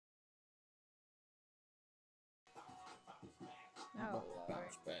Oh,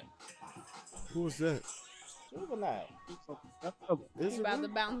 Bounce back. Who was that? Juvenile. he's about to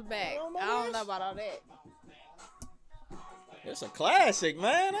bounce back. I don't know about all that. It's a classic,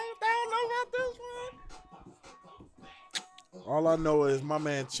 man. I don't know about this one. All I know is my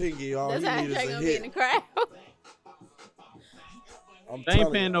man Chingy. All That's he how needs Trey is a gonna be in the hit. crowd. I'm They ain't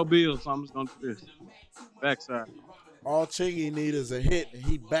telling paying you, no bills, so I'm just gonna do this. Backside. all Chingy need is a hit, and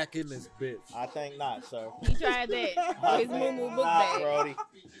he back in this bitch. I think not, sir. He tried that with his moo moo book Nah, bag. Brody.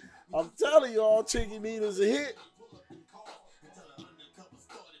 I'm telling you, all Chingy need is a hit.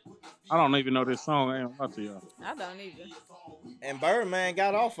 I don't even know this song. I ain't gonna lie to y'all. I don't either. And Birdman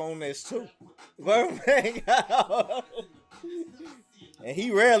got off on this too. Birdman got off. And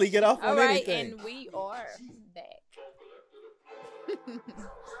he rarely get off All on right, anything. and we are back.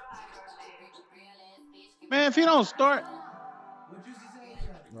 Man, if he don't start,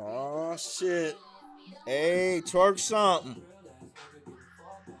 Oh shit, Hey, twerk something.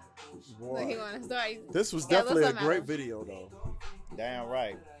 Look, he boy. wanna start. This was Yeah, definitely a what's up, great Adam? video, though. Damn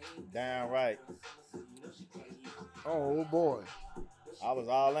right. Damn right. Oh boy, I was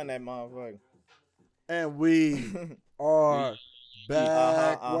all in that motherfucker. and we are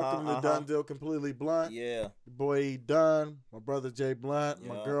back. Uh-huh, Welcome to uh-huh. Done Deal Completely Blunt. Yeah. Your boy E Dunn, my brother Jay Blunt,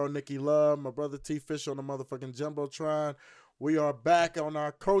 my Yeah. girl Nikki Love, my brother T Fish on the motherfucking Jumbotron. We are back on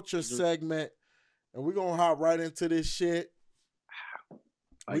our culture segment, and we're gonna hop right into this shit.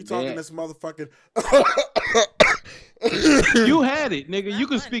 We like talking that. this motherfucking You had it, nigga. Not You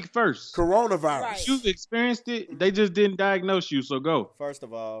can funny. speak first. coronavirus. Right. You experienced it. They just didn't diagnose you, so go. First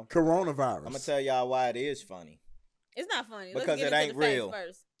of all, Coronavirus. I'm gonna tell y'all why it is funny. It's not funny. Because Let's get it into ain't the facts real.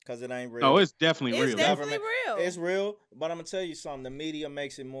 First. Cause it ain't real. No, it's definitely It's real. definitely real. It's real, but I'm gonna tell you something. The media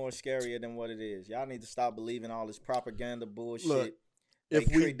makes it more scarier than what it is. Y'all need to stop believing all this propaganda bullshit. Look, They if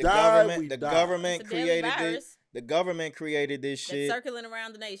we the die, government, we the die. government It's a deadly created this. virus The government created this that's shit. circling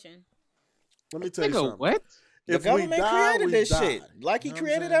around the nation. Let me tell you Nigga, something. what? The If we government die, created we this die. shit, like he You know what I'm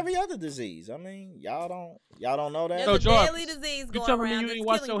created saying? every other disease. I mean, y'all don't know that. There's So, a Jarvis, deadly disease You going telling me around you that's ain't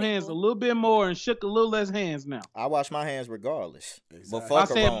washed killing your hands a people. little bit more and shook a little less hands now? I wash my hands regardless. Exactly. Before I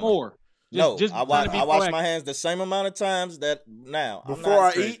said Corona. more. No, just I trying to be wash proactive. my hands the same amount of times that now. Before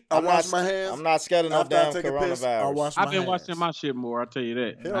I I'm eat, I I'm wash not- my hands. I'm not scared of no After I damn take a piss, I coronavirus. wash my I've been hands. watching my shit more. I tell you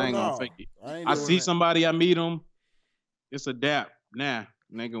that. Hell I ain't no. gonna fake it. I ain't I doing see that. somebody, I meet them. It's a dap. Nah,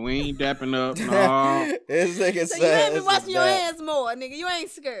 nigga, we ain't dapping up. No. This nigga So said you ain't been it's washing your that. hands more, nigga. You ain't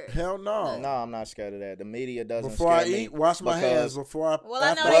scared. Hell no. No, I'm not scared of that. The media doesn't Before I scare me eat, wash my hands. because- Before I. Well,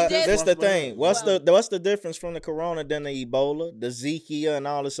 I know after they But just- this wash the my thing. hands. What's the difference from the corona than the Ebola, the Zika, and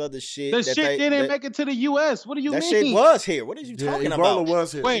all this other shit? The shit didn't make it to the U.S. What do you that mean? shit was here. What are you Yeah, talking Ebola about?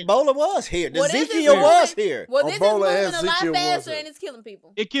 was here. Wait. Ebola was here. The Well, this is Zika was moving- here. Well, this Ebola is and moving a lot Zika faster wasn't. and it's killing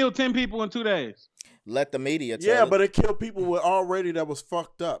people. It killed 10 people in 2 days. Let the media tell Yeah, it. but it killed people with already that was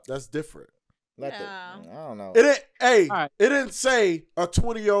fucked up. That's different. Let the, Yeah. I don't know. It didn't. Hey, All right. it didn't say a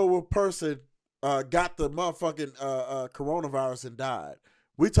 20-year-old person got the motherfucking coronavirus and died.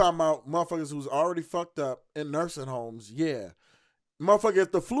 We talking about motherfuckers who's already fucked up in nursing homes. Yeah, motherfucker,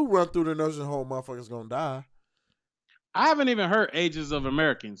 if the flu run through the nursing home, motherfuckers gonna die. I haven't even heard ages of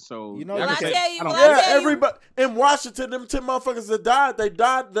Americans, so You know, y'all you can can't- say- I tell you, I don't well, I Yeah, tell you- everybody in Washington, them 10 motherfuckers that died, they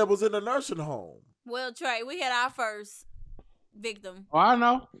died that was in a nursing home. Well, Trey, we had our first victim, Oh, I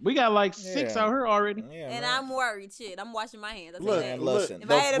know. We got like 6 Yeah. out here already. Yeah, and man. I'm worried. Shit, I'm washing my hands. That's Look, what Man, it is. listen. If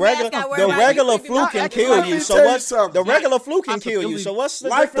The I had a regular, mask, I'd wear the my regular creepy flu mask. can Let kill me you. tell So you what's something. the regular flu can kill you? Possibility. So what's the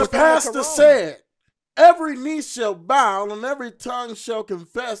Like the difference from pastor corona? said, every knee shall bow and every tongue shall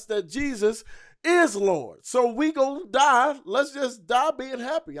confess that Jesus is Lord. So we gonna die. Let's just die being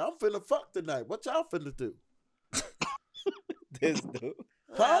happy. I'm finna fuck tonight. What y'all finna do? This dude.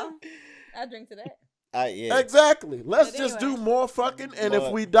 Well, I drink to that. Yeah. Exactly. Let's But just anyway. do more fucking, and But-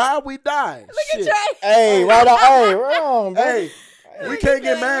 if we die, we die. Look Shit. at Trey. Hey, right on. Hey, right on, bro. Hey, we Look can't at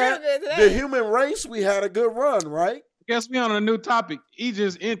get Trey, mad. real good The today. human race, we had a good run, right? Guess we on a new topic. He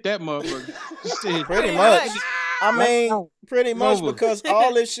just ent that motherfucker. Shit. Pretty much. I mean, Wow. pretty much Over. because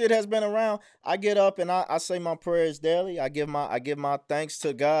all this shit has been around. I get up and I say my prayers daily. I give my thanks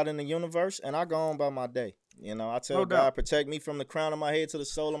to God in the universe, and I go on by my day. You know, I tell No God doubt. protect me from the crown of my head to the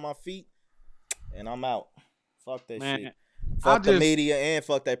sole of my feet, and I'm out. Fuck that Man, shit. I Fuck the just- media and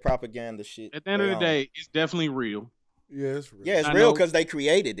fuck that propaganda shit. At the end of They the on. day, it's definitely real. Yeah, it's real. Yeah, it's I real know. because they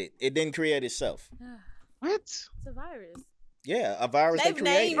created it. It didn't create itself. What? It's a virus. Yeah, a virus They've they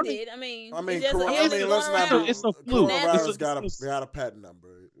created. named it. I mean, I mean, it's just cor- a I illness mean, going let's not around. be. It's a flu. Coronavirus It's a- got a patent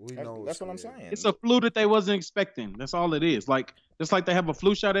number. We know That's it's what I'm created. saying. It's a flu that they wasn't expecting. That's all it is. Like just like they have a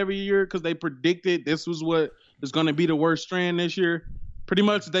flu shot every year because they predicted this was what is going to be the worst strand this year. Pretty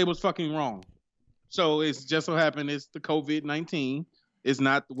much they was fucking wrong. So it's just so happened it's the COVID-19. It's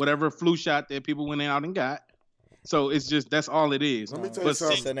not whatever flu shot that people went out and got. So it's just that's all it is. Let me tell you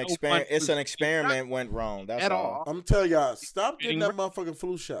something. It's an experiment went wrong. That's at all. I'm telling y'all, stop getting that motherfucking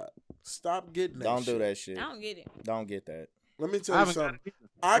flu shot. Stop getting that. Don't do that shit. I don't get it. Don't get that. Let me tell you something.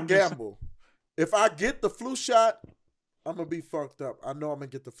 I gamble. If I get the flu shot, I'm gonna be fucked up. I know I'm gonna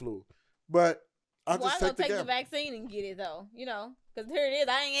get the flu, but I just take the vaccine and get it though. You know, because here it is.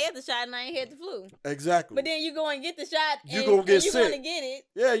 I ain't had the shot and I ain't had the flu. Exactly. But then you go and get the shot. You gonna get sick. You gonna get it.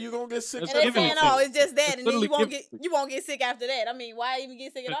 Yeah, you gonna get sick. And they saying, "Oh, it's just that," and then you won't get sick after that. I mean, why even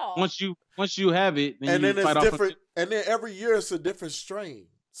get sick at all? Once you have it, then it's different. And then every year it's a different strain.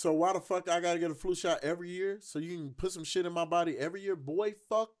 So why the fuck I gotta get a flu shot every year? So you can put some shit in my body every year? Boy,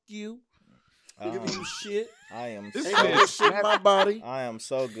 fuck you. Giving you shit. I am ain't no shit in my body. I am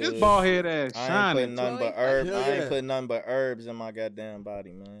so good. This bald head ass I ain't putting nothing but herbs. Yeah. I ain't putting nothing but herbs in my goddamn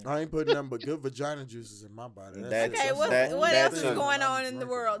body, man. I ain't putting nothing but good vagina juices in my body. Okay, what else is going on in the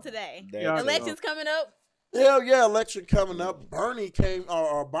world today? Elections coming up. Hell yeah, election coming up. Bernie came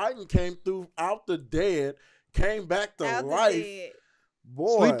or Biden came through out the dead, came back to life.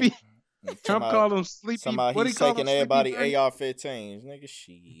 Boy. Sleepy. Trump called him sleepy. Somebody what he's taking everybody AR-15s. Nigga,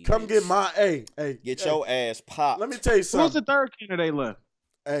 shit. Come get my Get your ass popped. Let me tell you something. Who's the third candidate left?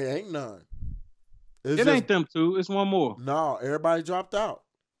 Hey, ain't none. It ain't them two. It's one more. No, everybody dropped out.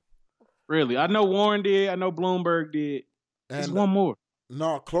 Really? I know Warren did. I know Bloomberg did. It's one more.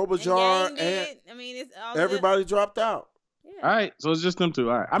 No, Klobuchar and I mean, it's all everybody dropped out. Yeah. All right, so it's just them two.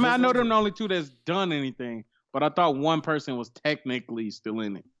 All right. I mean, I know them the only two that's done anything, but I thought one person was technically still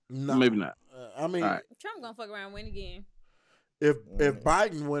in it. No, maybe not. I mean, Trump gonna fuck around and win again. If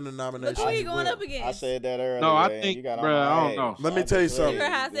Biden win the nomination, who he going up against? I said that earlier. No, I think, bro, I don't know. Let me tell you something.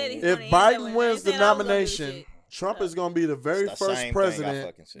 If Biden wins the nomination, Trump is going to be the very first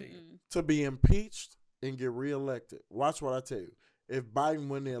president to be impeached and get reelected. Watch what I tell you. If Biden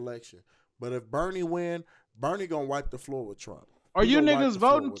win the election, but if Bernie win, Bernie gonna wipe the floor with Trump. Are you niggas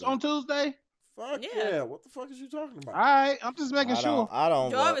voting on Tuesday? Fuck yeah. What the fuck is you talking about? All right, I'm just making sure. I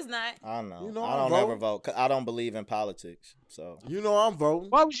don't Jarvis vote. not. I know. You know I don't ever vote. I don't believe in politics. So you know I'm voting.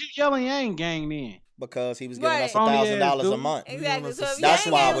 Why was you yelling Yang Gang then? Because he was giving us $1,000 a month. Exactly. So that's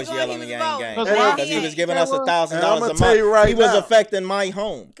why I was yelling Yang Gang. Because he was giving us $1,000 a month. He was affecting my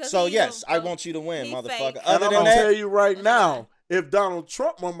home. So yes, I want you to win, motherfucker. Other than that, I'm gonna tell you right now. If Donald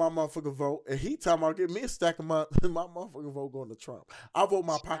Trump want my motherfucking vote, and he talking about give me a stack of my motherfucking vote going to Trump, I vote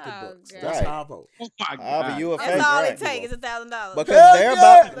my pocketbooks. That's how I vote. Oh my God. That's all it takes is $1,000. Because they're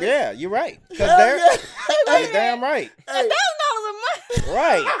about, you're right. Because you're damn right. $1,000 a month.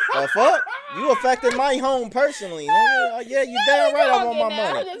 Right. The fuck? You affected my home personally, nigga. Yeah, you damn right I want my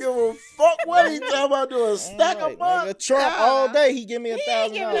money. Give a fuck what he talking about doing a stack of money. Trump all day, he give me $1,000. He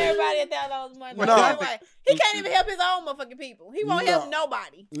ain't giving everybody $1,000 a month. No. He can't even help his own motherfucking people. He won't help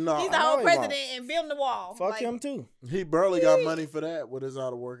nobody. No, he's the whole president and building the wall. Fuck him too. He barely got money for that with his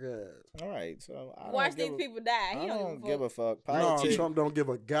out of work ass. All right, so watch these people die. I don't give a fuck. Politics, no, Trump don't give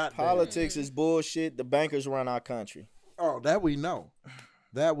a goddamn. Politics is bullshit. The bankers run our country. Oh, that we know.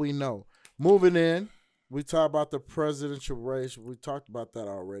 That we know. Moving in, we talk about the presidential race. We talked about that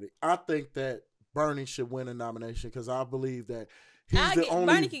already. I think that Bernie should win a nomination because I believe that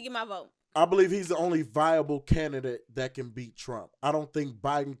Bernie can get my vote. I believe he's the only viable candidate that can beat Trump. I don't think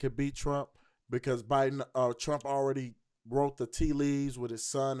Biden can beat Trump because Trump already wrote the tea leaves with his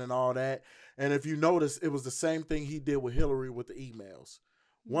son and all that. And if you notice, it was the same thing he did with Hillary with the emails.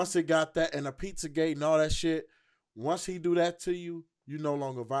 Once it got that and the Pizzagate and all that shit, once he do that to you, you're no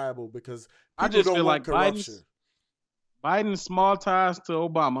longer viable because I just don't feel want like corruption. Biden's small ties to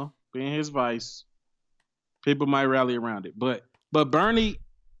Obama being his vice, people might rally around it. But Bernie,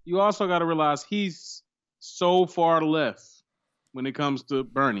 you also got to realize he's so far left when it comes to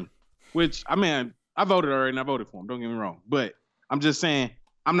Bernie, which, I mean, I voted already and I voted for him. Don't get me wrong. But I'm just saying,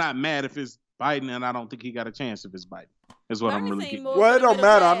 I'm not mad if it's Biden and I don't think he got a chance if it's Biden. That's what I'm really getting. Well, it don't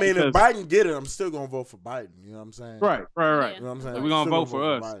matter. I mean, if Biden get it, I'm still going to vote for Biden. You know what I'm saying? Right. You know what I'm saying? We're going to vote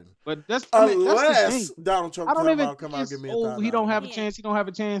for us. Biden. But that's unless Donald Trump come out and give me $1,000. He don't have a chance. He don't have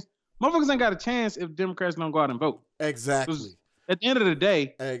a chance. Motherfuckers ain't got a chance if Democrats don't go out and vote. Exactly. At the end of the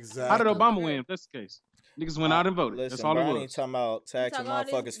day, how did Obama win if that's the case? Niggas went out and voted. Listen, that's all it Bernie was. Talking about taxing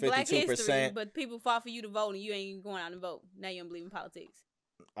motherfuckers 52%. But people fought for you to vote and you ain't going out and vote. Now you don't believe in politics.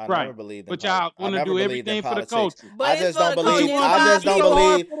 I never believed in politics. But y'all want to do everything for the culture. I just don't believe.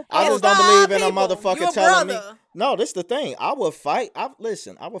 I just don't believe in a motherfucker telling me. No, this the thing. I would fight. I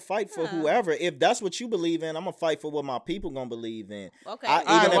would fight for whoever. If that's what you believe in, I'm gonna fight for what my people gonna believe in. Okay.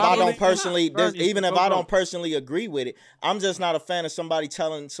 Even if I don't personally, even if I don't personally agree with it, I'm just not a fan of somebody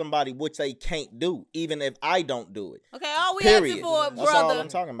telling somebody which they can't do, even if I don't do it. Okay, all we Period. asking for, That's brother. all I'm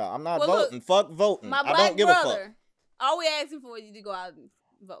talking about. I'm not Well, look, voting. Fuck voting. My I black don't give a fuck. brother. All we asking for is you to go out and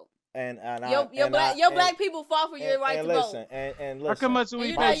vote. And Your black people fought for your right to vote. And How listen. much do we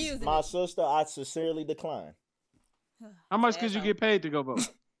You're not pay? using My it. sister, I sincerely decline. How much could you get paid to go vote?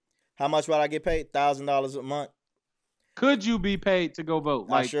 How much would I get paid? $1,000 a month. Could you be paid to go vote?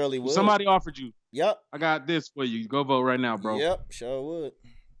 I surely would. Somebody offered you. Yep. I got this for you. Go vote right now, bro. Yep. Sure would.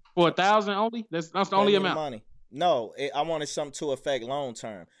 For 1,000 only? That's the Pay only me the amount. money. No, I wanted something to affect long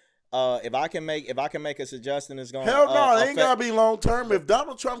term. If I can make a suggestion, it's gonna. Hell no, it ain't gotta be long term. If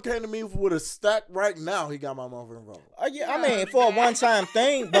Donald Trump came to me with a stack right now, he got my motherfucking vote. Yeah, I mean, for a one-time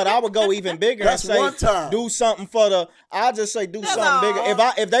thing, but I would go even bigger That's and say, one time. do something for the. I just say do something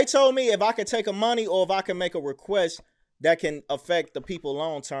bigger. If they told me if I could take a money or if I can make a request that can affect the people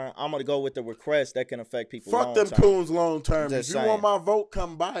long term, I'm gonna go with the request that can affect people. Fuck long them term. coons long term. If Just you saying. want my vote,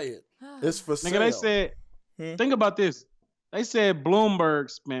 come buy it. It's for sale. Nigga, they said, think about this. They said Bloomberg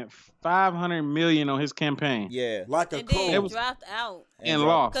spent $500 million on his campaign. Yeah, like a And then coon. dropped out. And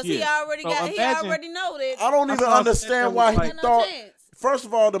lost. Because Yeah. he So already know that. I don't even why I said understand that why was he like- thought. chance. First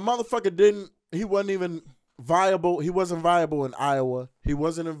of all, the motherfucker he wasn't even viable. He wasn't viable in Iowa. He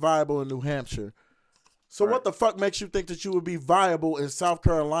wasn't viable in New Hampshire. So what the fuck makes you think that you would be viable in South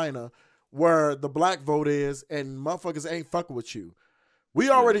Carolina where the black vote is and motherfuckers ain't fucking with you? We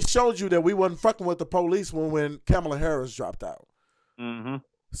already showed you that we wasn't fucking with the police when Kamala Harris dropped out. Mm-hmm.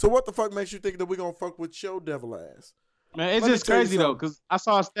 So what the fuck makes you think that we gonna fuck with your devil ass? Man, it's Let me just tell you crazy, though, something. because I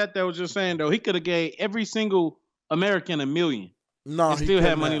saw a stat that was just saying, though, he could have gave every single American $1 million No, and he still had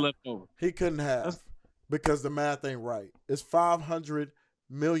couldn't money have. left over. He couldn't have That's- because the math ain't right. It's $500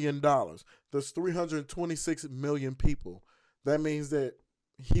 million. There's 326 million people. That means that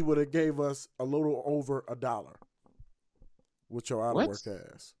he would have gave us a little over $1 with your out of work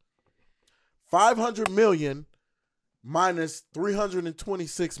ass. 500 million minus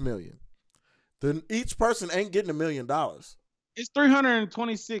 326 million. Then each person ain't getting $1 million. It's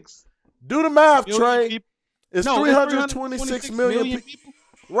 326 Do the math, million Trey. people. It's No, 326 million people. people.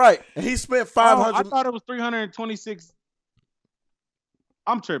 Right. And he spent Oh, I 500. thought it was 326.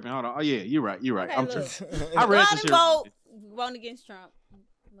 I'm tripping. Hold on. Oh, yeah, you're right. Okay, I'm look. tripping. I Go read out the and shit. vote. Voting against Trump.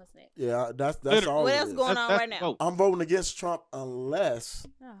 What's next? Yeah, that's Literally. all. What it else is. going on That's right the now? vote. I'm voting against Trump unless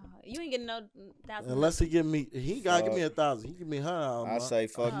You ain't getting no $1,000. unless he give me gotta give me Fuck. 1,000. He give me $100. I say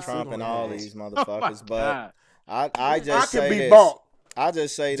fuck Oh. Trump and all these Oh, my motherfuckers, but God. I I just can say be this. bought. I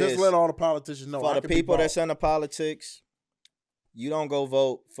just say Just this. let all the politicians know. For I the can be people bought. that's into politics, you don't go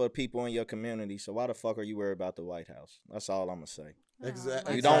vote for people in your community. So why the fuck are you worried about the White House? That's all I'm gonna say.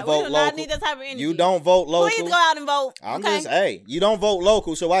 Exactly. You don't We vote do not local. need that type of energy. You don't vote local. Please go out and vote. I'm okay? just you don't vote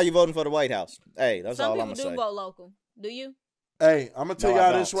local. So why you voting for the White House? Hey, that's Some all I'm people gonna do say. vote local. Do you? Hey, I'm gonna tell No, I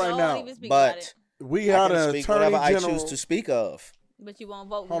y'all this don't. right Don't now. even speak about But it. We I had can an speak attorney whatever general. I choose to speak of. But you won't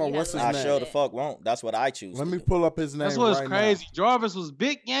vote. Hold when on, you what's have his to I name? sure do the that. fuck won't. That's what I choose. Let to me do. pull up his name. That's what's right crazy. Jarvis was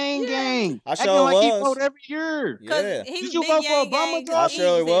big gang. I Acting sure like he was. vote every year. Yeah. He Did was you big vote for gang Obama, gang, Joe? I he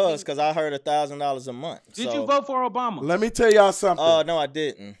sure said was big- because I heard $1,000 a month. Did so. you vote for Obama? now. Let me tell y'all something. No, I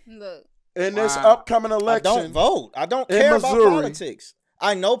didn't. Look, In this Wow. upcoming I election, don't vote. I don't in care about Missouri. politics.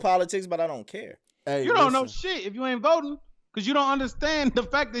 I know politics, but I don't care. Hey, You don't know listen. shit if you ain't voting because you don't understand the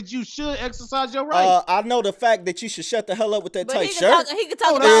fact that you should exercise your right. I know the fact that you should shut the hell up with that but tight he shirt. could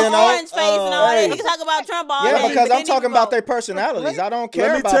talk Oh, about you know, orange face and all that. hey. He can talk about Trump all Yeah, that. because but I'm he talking didn't about vote. their personalities. I don't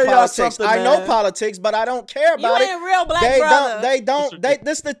care me about tell y'all politics. something, I know man. politics, but I don't care You about it. ain't a real black They brother.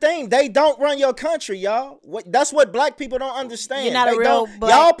 This the thing. They don't run your country, y'all. That's what black people don't understand. You're not a They real don't.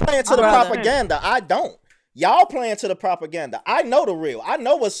 black Y'all playing to the brother. propaganda. I don't. Y'all playing to the propaganda. I know the real. I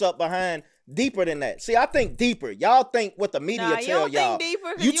know what's up behind deeper than that. See, I think deeper. Y'all think what the media Nah, you tell don't y'all. think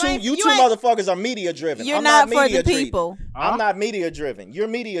deeper, 'cause You you two, ain't- you you two ain't- motherfuckers are media driven. You're I'm not for media the driven. people. I'm not media driven. You're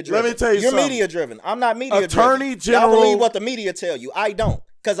media driven. Let me tell you You're something. media driven. I'm not media Attorney driven. General- Y'all believe what the media tell you. I don't.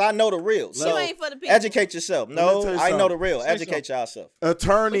 Because I know the real. So You ain't for the people. educate yourself. me No, tell you I know something. the real. Say Educate yourself. But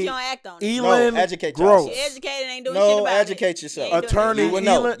Attorney you don't act on it. Elon educate Gross. yourself. You educated ain't doing shit No, about educate it. yourself. You ain't doing Attorney You nothing. would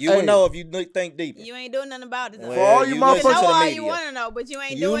know. Elon- You would hey. know if you think deeper. You ain't doing nothing about it. though. Well, For all you You motherfuckers- can know listen to all the you media. want to know, but you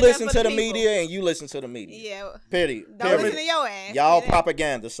ain't You doing listen nothing to for the people. media and you listen to the media. Yeah. Period. Don't Period. listen to your ass. Y'all Yeah.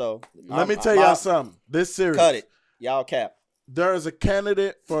 propaganda. So Let me tell y'all something. This serious. Cut it. Y'all cap. There is a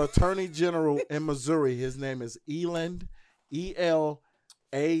candidate for Attorney General in Missouri. His name is Eland,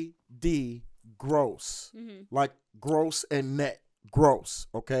 ELAD Gross. Mhm. Like gross and net. Gross,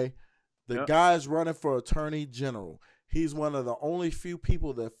 okay? The guy is running for attorney general. He's one of the only few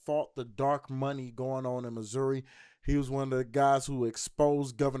people that fought the dark money going on in Missouri. He was one of the guys who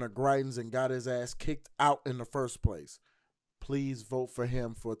exposed Governor Greitens and got his ass kicked out in the first place. Please vote for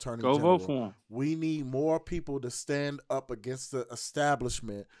him for attorney general. Go vote for him. We need more people to stand up against the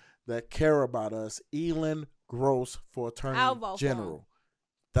establishment that care about us. Elon Gross for attorney general.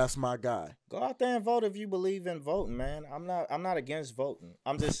 That's my guy. Go out there and vote if you believe in voting, man. I'm not against voting.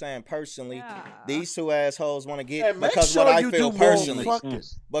 I'm just saying personally, these two assholes want to get because what I feel personally.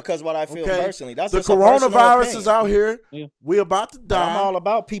 Because what I feel personally. That's the coronavirus is out here. Yeah. We about to die. I'm all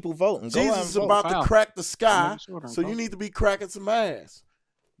about people voting. Jesus is about to crack the sky. So you need to be cracking some ass.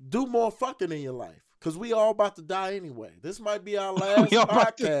 Do more fucking in your life. Because we all about to die anyway. This might be our last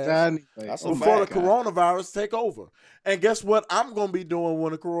podcast before the coronavirus take over. And guess what I'm going to be doing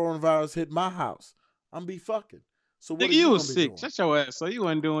when the coronavirus hit my house? I'm be fucking. So what you was sick. Shut your ass. So you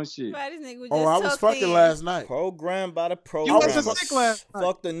wasn't doing shit. I was fucking last night. Programmed by the program. You wasn't sick last night.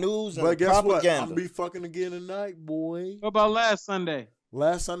 Fuck the news and but the guess propaganda. What? I'm going to be fucking again tonight, boy. What about last Sunday?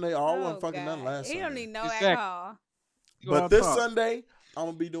 Last Sunday, I wasn't fucking nothing last Sunday. He don't need no alcohol. But this Sunday... I'm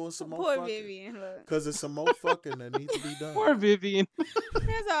going to be doing some more Poor fucking. Vivian, look. Because it's some more fucking that needs to be done. Poor Vivian.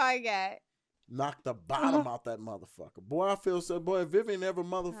 That's all I got. Knock the bottom out that motherfucker. Boy, I feel so. Boy, if Vivian ever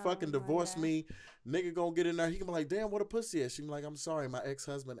motherfucking divorced me, nigga gonna get in there. He gonna be like, damn, what a pussy is. She be like, I'm sorry, my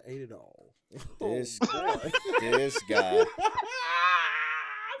ex-husband ate it all. This guy. This guy.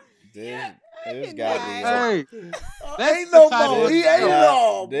 This guy be ain't no more. He ate it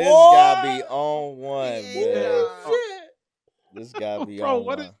all. This guy be on one, boy. This guy be bro, on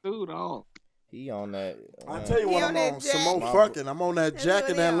what one. is dude on? He on that. I tell you what, I'm on some more fucking. I'm on that Jack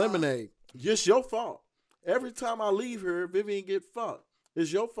and that lemonade. It's your fault. Every time I leave here, Vivian get fucked.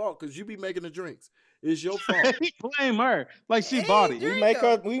 It's your fault because you be making the drinks. It's your fault. He blame her like she bought it.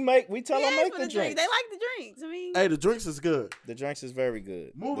 We tell her make the drinks. They like the drinks. I mean, hey, the drinks is good. The drinks is very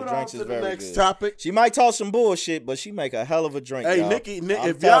good. Moving on to the next topic. She might talk some bullshit, but she make a hell of a drink. Hey, y'all. Nikki,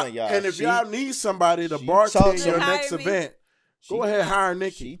 if y'all need somebody to bartend your next event. Go ahead, hire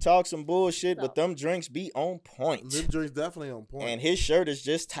Nikki. She talks some bullshit, but them drinks be on point. Them drinks definitely on point. And his shirt is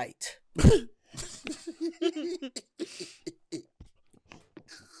just tight.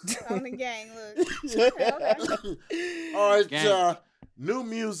 On the gang, look. Okay. All right, new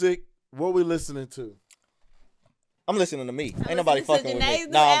music. What we listening to? I'm listening to me. Ain't nobody fucking with me.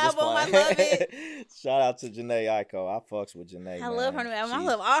 Nah, I'm just playing. I love it. Shout out to Janae Aiko. I fucks with Janae. I love her new album. I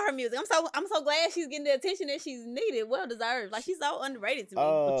love all her music. I'm so glad she's getting the attention that she's needed. Well deserved. Like she's so underrated to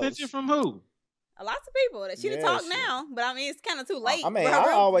me. Attention from who? A lot of people. She done talk now, but I mean it's kind of too late. I mean,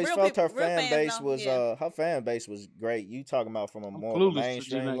 I always felt her fan base was her fan base was great. You talking about from a more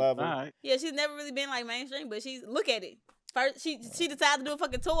mainstream level? Right. Yeah, she's never really been like mainstream, but she's look at it. First, she decided to do a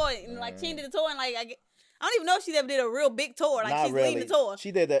fucking tour and like she did a tour and like I don't even know if she ever did a real big tour. Like Not she's really. leading the tour.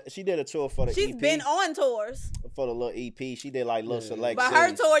 She did a tour for the EP. She's been on tours. For the little EP. She did like little select But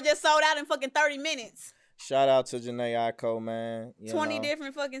her tour just sold out in fucking 30 minutes. Shout out to Janae Aiko, man. 20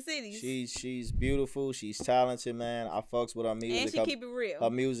 different fucking cities. She's beautiful. She's talented, man. I fucks with her music. And she keep it real. Her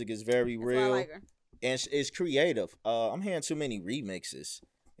music is very real. That's why I like her. And it's creative. I'm hearing too many remixes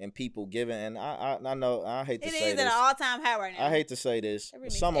and people giving. And I know I hate to say this. It is at an all-time high right now. I hate to say this.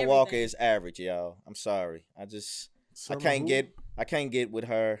 Summer Walker is average, y'all. I'm sorry. I can't get with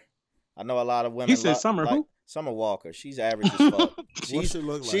her. I know a lot of women. You said Summer who? Summer Walker. She's average as fuck.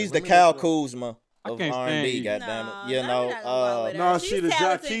 She's the Cal Kuzma of R&B. Goddamn it, you know. No, she the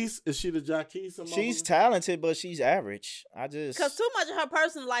Jacquees. Is she the Jacquees? She's talented, but she's average. Because too much of her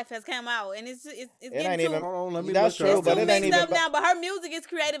personal life has come out, and it's getting ain't too. even. Hold on, let me that's true, but it ain't even. Now, but her music is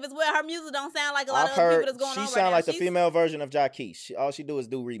creative as well. Her music don't sound like a lot of other people that's going on right now. She sound like the female version of Jacquees. All she do is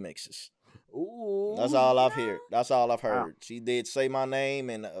do remixes. Ooh, that's all I've heard. That's all I've heard. She did Say My Name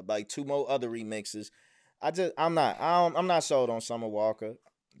and like 2 more other remixes. I'm not sold on Summer Walker.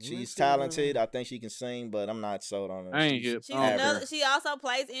 She's talented. I think she can sing, but I'm not sold on her. I ain't hip. She also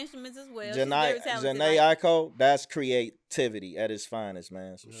plays instruments as well. Janae Aiko, that's creativity at its finest,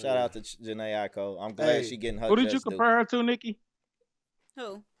 man. So shout out to Janae Aiko. I'm glad she getting her. Who did you compare her to, Nikki?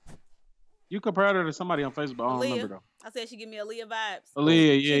 Who? You compared her to somebody on Facebook. I don't remember though. I said she give me Aaliyah vibes.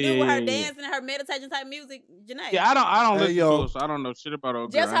 Aaliyah, she do with her dancing and her meditation type music. Janae. Yeah, I don't listen to her, so I don't know shit about her.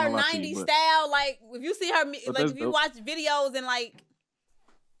 Just her 90s style. Like if you see her, like if you watch videos and like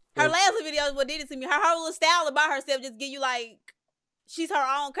her last videos, what did it to me? Her whole style about herself just give you like she's her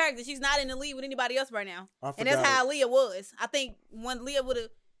own character. She's not in the league with anybody else right now, and that's how Aaliyah was. I think when Leah would have.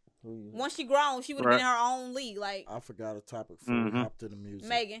 Once she grown, she would have been in her own league. Like I forgot a topic before we hopped to the music.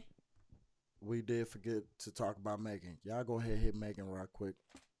 Megan. We did forget to talk about Megan. Y'all go ahead and hit Megan right quick.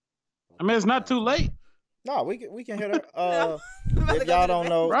 I mean, it's not too late. No, we can hit her. If y'all don't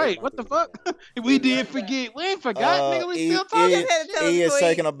know, right? What the fuck? We did forget. We ain't forgot, nigga. We still talking. He is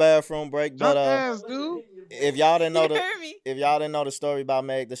taking a bathroom break, but ass, dude. if y'all didn't know the story about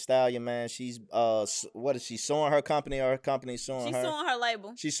Meg Thee Stallion, man, she's what is she suing her company or her company suing her? She's suing her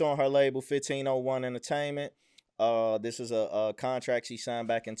label. She's suing her label, 1501 Entertainment. This is a contract she signed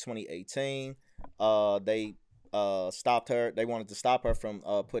back in 2018. They stopped her. They wanted to stop her from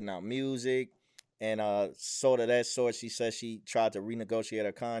putting out music. And sort of that sort, she said she tried to renegotiate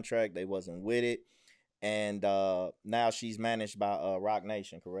her contract. They wasn't with it. And now she's managed by Rock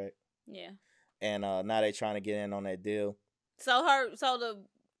Nation, correct? Yeah. And now they trying to get in on that deal. So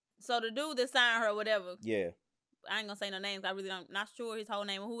the dude that signed her or whatever. Yeah. I ain't gonna say no names. I really not sure his whole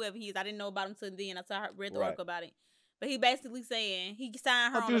name or whoever he is. I didn't know about him till then. I read the article about it. But he basically saying he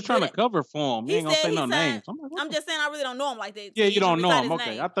signed her. I thought you was trying to cover for him. He ain't gonna say no names. I'm just saying I really don't know him like that. Yeah, you don't know him.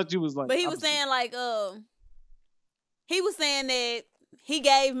 Okay, I thought you was like. But he was saying like he was saying that he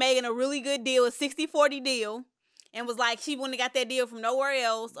gave Megan a really good deal, a 60-40 deal, and was like she wouldn't have got that deal from nowhere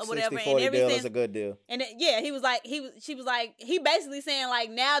else or whatever. 60-40 deal is a good deal. And he was like she was like he basically saying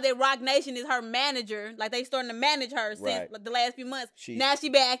like now that Rock Nation is her manager, like they starting to manage her since like, the last few months. Now she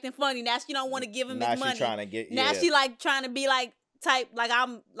been acting funny. Now she don't want to give him his money. Now she trying to get. Now she like trying to be like type like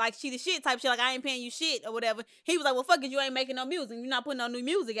I'm like she the shit type shit like I ain't paying you shit or whatever. He was like, well, fuck it, you ain't making no music. You're not putting no new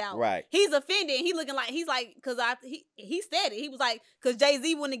music out. Right. He's offended. He looking like he's like because he said it. He was like because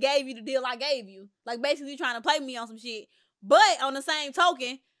Jay-Z wouldn't have gave you the deal I gave you. Like basically trying to play me on some shit. But on the same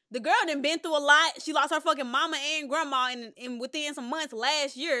token, the girl done been through a lot. She lost her fucking mama and grandma in within some months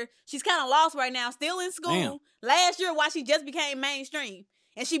last year. She's kind of lost right now. Still in school. Damn. Last year, why she just became mainstream.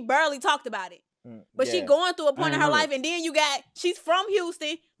 And she barely talked about it. But she going through a point in her life. And then she's from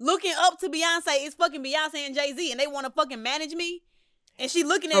Houston, looking up to Beyonce. It's fucking Beyonce and Jay-Z. And they want to fucking manage me. And she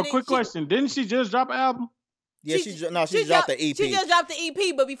looking at it. Quick question. Didn't she just drop an album? Yeah, she dropped the EP. She just dropped the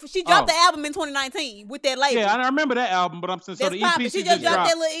EP, but before she dropped the album in 2019 with that label. Yeah, I remember that album, but I'm saying so the EP she just dropped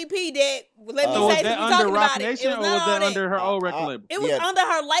that little EP that let me say since we talking about it. It was or was that under her old record label? It was under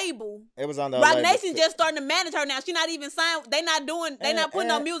her label. It was under Rock Nation just starting to manage her now. She not even signed. They not putting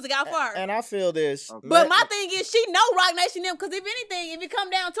no music out for her. And I feel this. Okay. But my thing is, she know Rock Nation them because if anything, if it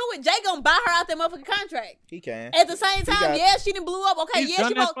come down to it, Jay gonna buy her out that motherfucking contract. He can. At the same time, she done blew up. Okay, she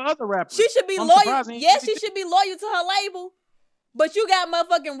for other rappers. She should be loyal. Yes, she should be loyal to her label. But you got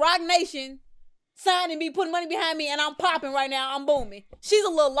motherfucking Rock Nation signing me, putting money behind me, and I'm popping right now. I'm booming. She's a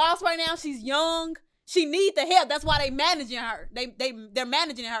little lost right now. She's young. She needs the help. That's why they managing her. They're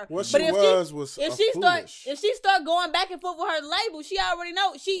managing her. What but if she start going back and forth with her label, she already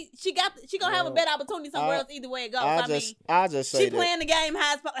know she gonna have a better opportunity somewhere else. Either way it goes. I just say she playing the game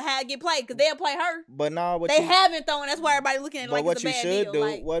how it get played because they'll play her. But no, they haven't thrown. That's why everybody looking at it like it's a bad deal. What you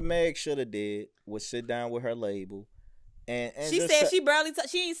should do, what Meg should have did, was sit down with her label. And she said she barely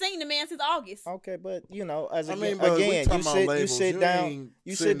she ain't seen the man since August. Okay, but you know,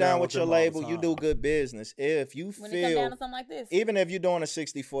 you sit down with your label, you do good business. If you when it come down to something like this, even if you're doing a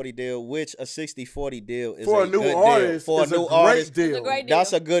 60-40 deal, which a 60-40 deal is for a new artist, for a new artist,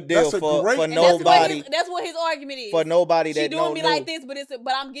 that's a good deal for nobody. That's what his argument is. For nobody that she doing me like this,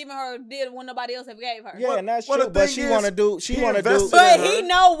 but I'm giving her a deal when nobody else have gave her. Yeah, and that's true. But she want to do. But he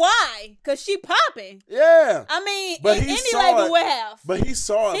know why? Cause she popping. Yeah. I mean, but any label would have. But he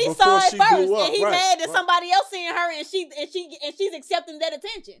saw it. He before saw it she first, blew up. and he mad that somebody else seeing her, and she's accepting that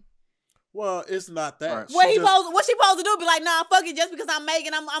attention. Well, it's not that. Right. What she supposed to do? Be like, nah, fuck it. Just because I'm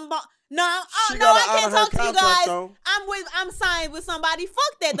Megan, I can't talk to you guys. Though. I'm signed with somebody.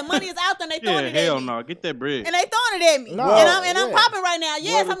 Fuck that. The money is out there. And they throwing it at me. Hell no, get that bread. And they throwing it at me. I'm popping right now.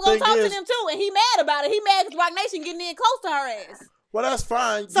 Yes, I'm gonna talk to them too. And he mad about it. He mad because Rock Nation getting in close to her ass. Well, that's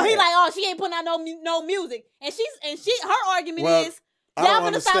fine. So he like, oh, she ain't putting out no music, and her argument is y'all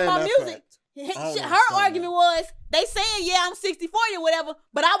gonna stop my music. Her argument was they saying I'm 60-40 or whatever,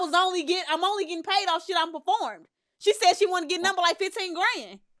 but I'm only getting paid off shit I'm performed. She said she want to get number like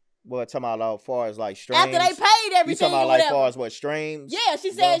 $15,000. Well, talking about as far as like streams. After they paid everything, you talking about like as far as what streams? Yeah,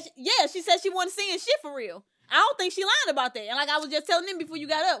 she said. She said she wasn't seeing shit for real. I don't think she lying about that. And like I was just telling them before you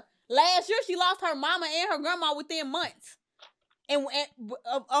got up, last year she lost her mama and her grandma within months. And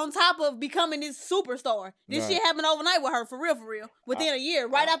on top of becoming this superstar, this shit happened overnight with her, for real, within a year,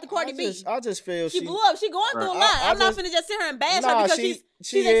 right after Cardi B. I just feel she blew up. She going through a lot. I'm not finna just sit her and bash her because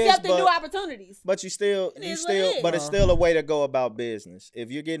she's accepting new opportunities. But it's still a way to go about business.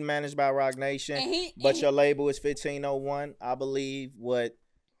 If you're getting managed by Rock Nation, but your label is 1501, I believe what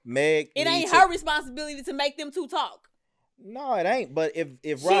Meg. It ain't her responsibility to make them two talk. No, it ain't. But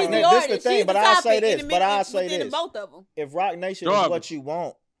if Rock Nation, this the thing. But I say this. Both of them. If Rock Nation is what you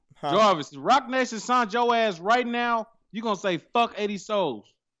want, Jarvis, Rock Nation signed your ass right now. You gonna say fuck 80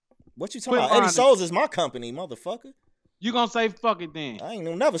 Souls? What you talking about? 80 Souls is my company, motherfucker. You gonna say fuck it then? I ain't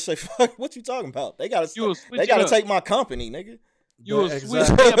gonna never say fuck. What you talking about? They gotta take my company, nigga. You will switch.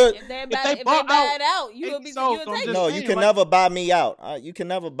 If they buy it out, you will be. No, you can never buy me out. You can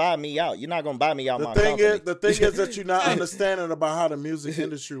never buy me out. You're not gonna buy me out. The thing is that you're not understanding about how the music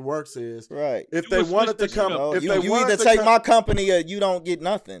industry works. Is right. If they wanted to come, if they you either take my company or you don't get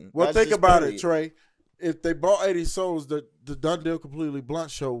nothing. Well, think about it, Trey. If they bought 80 Souls, the Done Deal Completely Blunt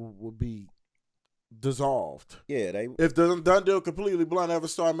show would be dissolved. Yeah, if the Done Deal Completely Blunt ever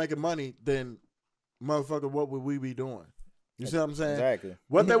started making money, then motherfucker, what would we be doing? You see what I'm saying? Exactly.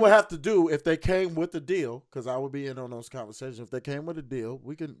 What they would have to do if they came with the deal, because I would be in on those conversations. If they came with a deal,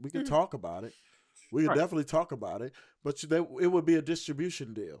 we can talk about it. We can definitely talk about it, but it would be a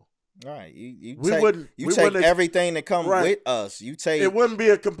distribution deal. All right, you take everything that comes with us. You take it wouldn't be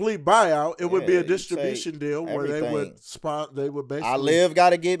a complete buyout. It would be a distribution deal where they would basically. I Live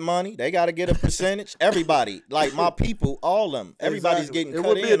got to get money. They got to get a percentage. Everybody, like my people, all of them. Everybody's getting cut in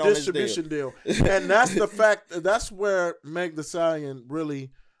on this deal. It would be a distribution deal, and that's the fact. That's where Meg Thee Stallion really.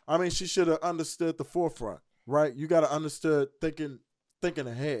 I mean, she should have understood the forefront, right? You got to understood thinking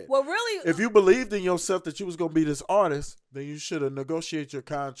ahead. Well, really, if you believed in yourself that you was gonna be this artist, then you should have negotiated your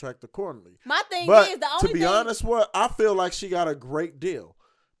contract accordingly. My thing is the only to be honest, I feel like she got a great deal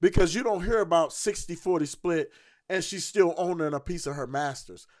because you don't hear about 60-40 split and she's still owning a piece of her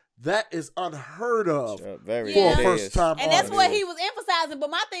masters. That is unheard of for a first time. And that's what he was emphasizing.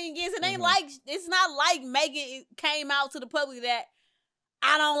 But my thing is, it ain't like it's not like Megan came out to the public that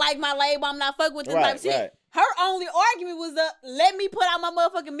I don't like my label. I'm not fucking with this type of shit. Right. Her only argument was let me put out my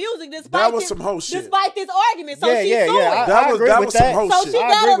motherfucking music despite some hoe shit. Despite this argument. So she sued. That was some hoe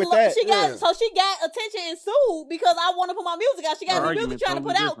shit. So she got attention and sued because I want to put my music out. She got the music trying to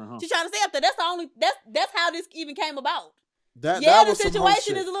put out. She's trying to stay up there. That's how this even came about. The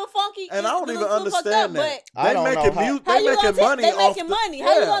situation is a little funky. And I don't even understand that. They making music. They making money. They making money.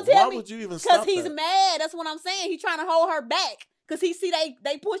 How you gonna tell me? Why would you even stop that? Because he's mad. That's what I'm saying. He's trying to hold her back. Because he see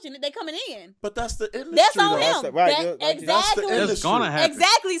they pushing it, they coming in. But that's the industry. That's on him. Right. Exactly. That's gonna happen.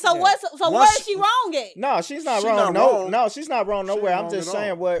 Exactly. So where is she wrong at? No, she's not wrong. No, she's not wrong nowhere. I'm just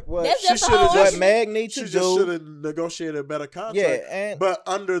saying what Meg needs to do. She just should have negotiated a better contract. Yeah, but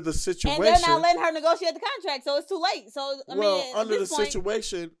under the situation, and they're not letting her negotiate the contract, so it's too late. So I mean, under the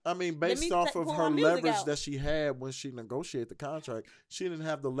situation, I mean, based off of her leverage that she had when she negotiated the contract, she didn't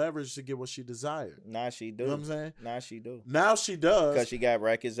have the leverage to get what she desired. Now she do. You know what I'm saying? Now she do. Now she does. Because she got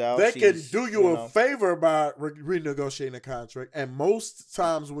records out. They can do you a favor by renegotiating a contract. And most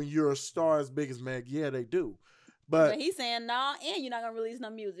times when you're a star as big as Meg, they do. But he's saying, nah, and you're not going to release no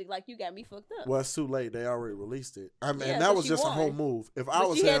music. Like, you got me fucked up. Well, it's too late. They already released it. I mean, and that was just a whole move. If I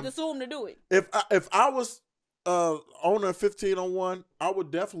was she had to sue him to do it. If I was owner 1501, I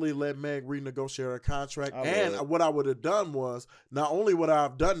would definitely let Meg renegotiate her contract. What I would have done was, not only would I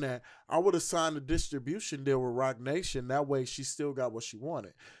have done that, I would have signed a distribution deal with Rock Nation. That way she still got what she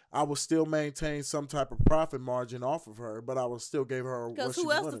wanted. I would still maintain some type of profit margin off of her, but I would still give her what she wanted. Because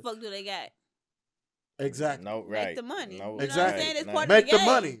who else the fuck do they got? Exactly. No, right. Make the money. No, exactly. You know Make the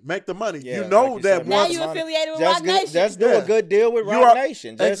money. Make the money. Yeah, you know like that now once you affiliated with Rock Nation. Just do a good deal with Rock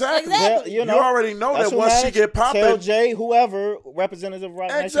Nation. Exactly. You already know that once she get popping. Tell Jay, whoever, representative of Rock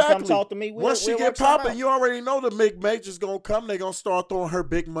Nation, come talk to me. Once she get popping, you already know the big majors going to come. They're going to start throwing her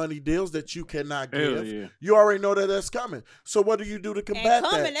big money deals that you cannot give. Yeah. You already know that that's coming. So what do you do to combat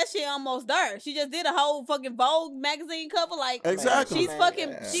that? That shit almost there. She just did a whole fucking Vogue magazine cover. Like, exactly. She's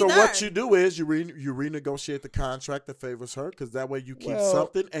fucking. So what you do is you renegotiate the contract that favors her, because that way you keep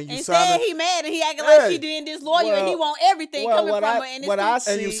something and you sign it. He mad and he acting like she being disloyal and he want everything coming from her.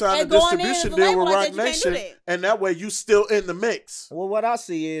 And you sign a distribution deal with Rock Nation, and that way you still in the mix. Well, what I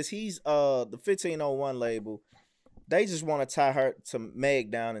see is he's the 1501 label. They just want to tie her to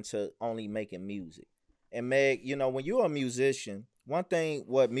Meg down into only making music. And Meg, when you're a musician, one thing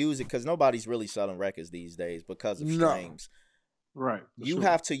because nobody's really selling records these days because of streams. Right. You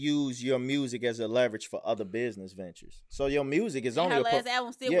have to use your music as a leverage for other business ventures. So your music is only her last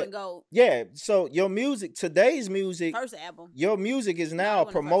album still wouldn't go. Yeah. So your music, today's music, first album, your music is now a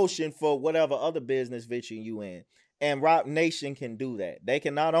promotion for whatever other business venture you in. And Rock Nation can do that. They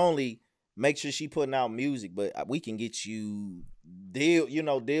can not only make sure she putting out music, but we can get you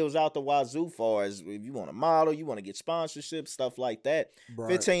deals out the wazoo far as if you want to model, you want to get sponsorships, stuff like that. Right.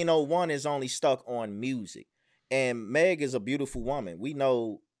 1501 is only stuck on music. And Meg is a beautiful woman. We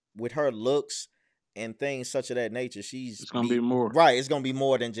know with her looks and things such of that nature. It's gonna be more. Right, it's gonna be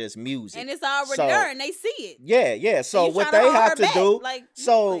more than just music. And it's already there, and they see it. Yeah. So what they have to do, like,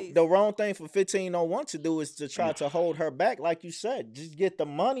 the wrong thing for 1501 to do is to try to hold her back, like you said. Just get the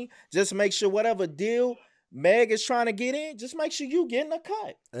money. Just make sure whatever deal Meg is trying to get in, just make sure you getting a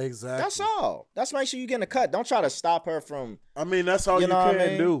cut. Exactly. That's all. That's make sure you getting a cut. Don't try to stop her from. I mean, that's all you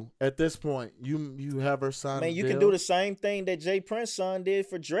can do at this point. You have her sign. Man, you can do the same thing that Jay Prince's son did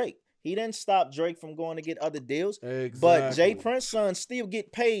for Drake. He didn't stop Drake from going to get other deals. Exactly. But Jay Prince's son still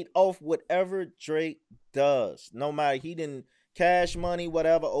get paid off whatever Drake does. No matter, he didn't cash money,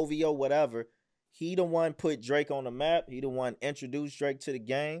 whatever, OVO, whatever. He the one put Drake on the map. He the one introduced Drake to the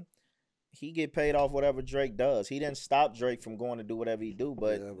game. He get paid off whatever Drake does. He didn't stop Drake from going to do whatever he do.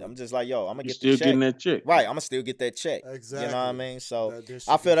 But I'm just like, yo, I'm going to get the check. Still getting that check. Right, I'm going to still get that check. Exactly. You know what I mean? So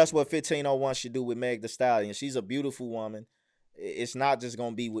I feel that's what 1501 should do with Meg Thee Stallion. She's a beautiful woman. It's not just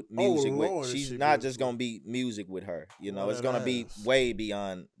gonna be with music. She's not just gonna be music with her. You know, it's gonna be way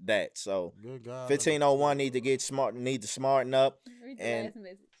beyond that. So 1501 need to get smart, need to smarten up, and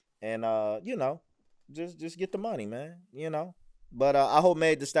you know, just get the money, man. You know. But I hope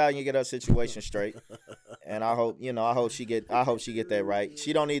Meg Thee Stallion get her situation straight, and I hope she get that right.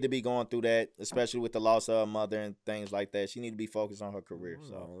 She don't need to be going through that, especially with the loss of her mother and things like that. She need to be focused on her career.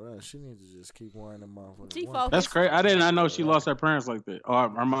 So she needs to just keep wearing them motherfuckers. That's crazy. I did not know she lost her parents like that. Or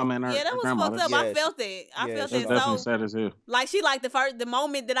her mom and her. Yeah, that was grandmother. fucked up. I felt it. I felt it. Definitely sad as hell. Like she like the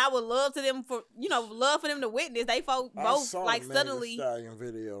moment that I would love to them for love for them to witness. They both like suddenly.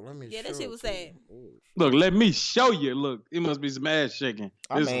 Video. Let me. Yeah, that shit was sad. Look, let me show you. Look, it must be some ass shaking.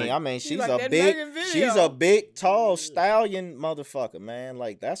 I mean, she's a big, tall stallion motherfucker, man.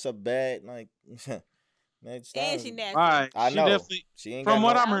 Like that's a bad, like. And she nasty. Right, I know. She ain't from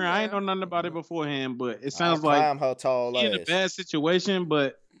what I'm hearing, I ain't know nothing about it beforehand, but it sounds like her tall she in a bad situation.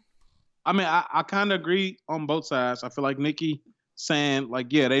 But I mean, I kind of agree on both sides. I feel like Nicki saying like,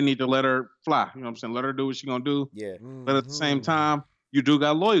 yeah, they need to let her fly. You know what I'm saying? Let her do what she gonna do. Yeah. But at the same time, you do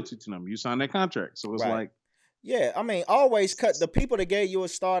got loyalty to them. You signed that contract, so it's like. Yeah, I mean, always cut the people that gave you a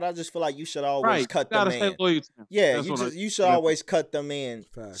start. I just feel like you should always cut them in. Yeah, you should always cut them in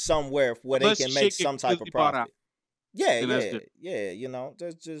somewhere where they can make some type of profit. Yeah. You know,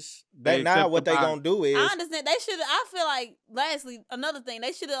 that's just now what they gonna do is. I understand. They should. I feel like lastly, another thing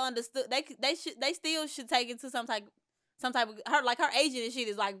they should have understood. They still should take it to some type of her agent and shit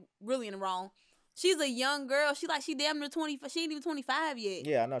is like really in the wrong. She's a young girl. She damn near 20. She ain't even 25 yet.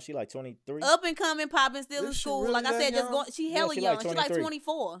 Yeah, I know. She like 23. Up and coming, popping, still in school. Really like I said, young? just going. She hella young. She like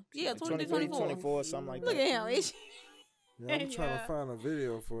 24. Yeah, 23, 24, something like that. Look at him. I'm trying to find a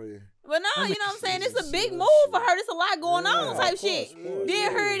video for you. But no, you know what I'm saying? It's a big move for her. There's a lot going on type shit. Then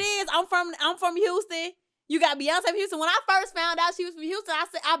here it is. I'm from Houston. You got Beyonce from Houston. When I first found out she was from Houston, I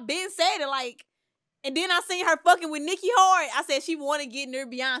said, I've been saying it like, and then I seen her fucking with Nicki hard. I said she want to get near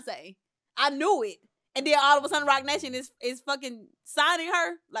Beyonce. I knew it. And then all of a sudden, Roc Nation is fucking signing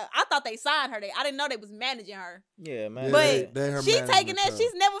her. Like I thought they signed her. I didn't know they was managing her. Yeah, man. But she taking that.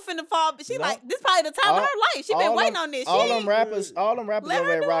 She's never finna fall. But she like this probably the time of her life. She been waiting on this. All them rappers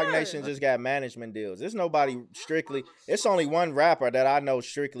over at Roc Nation just got management deals. There's nobody strictly. It's only one rapper that I know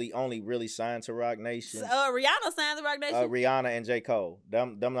strictly only really signed to Roc Nation. Rihanna signed to Roc Nation. Rihanna and J. Cole.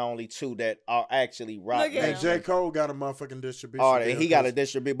 Them the only two that are actually Roc Nation. And J. Cole got a motherfucking distribution. Artist. He got a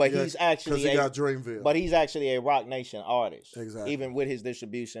distribution, but he's actually he got Dreamville. But he's actually a Roc Nation artist. Exactly. Even with his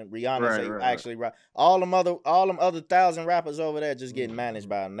distribution, Rihanna's actually right. All them other 1,000 rappers over there just getting managed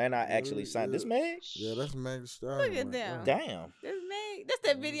by them. They're not actually signed. This Meg? Yeah, that's Meg Thee Stallion. Look at them. Damn. This Meg. That's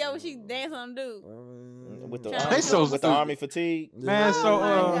that video where she dancing on dude. With the army fatigue. Man,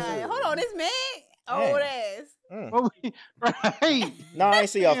 hold on, this Meg. Old ass. Right. No, I ain't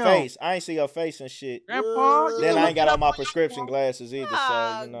see her face. I ain't see her face and shit. Grandpa, then I ain't got on my prescription glasses either,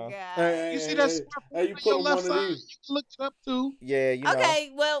 so you know. Hey, you see that? Hey, you put on one of these. You can look it up too. Yeah, you know.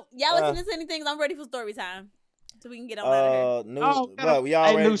 Okay, well, y'all listening to anything? I'm ready for story time, so we can get on out of here. But we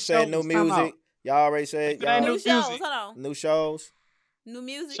already said new music. Y'all already said new shows. Hold on. New shows. New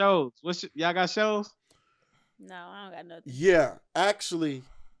music. Shows. Y'all got shows? No, I don't got nothing. Yeah, actually.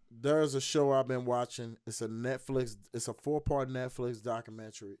 There's a show I've been watching. It's a 4-part Netflix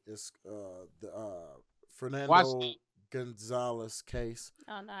documentary. It's the Fernando Gonzalez case.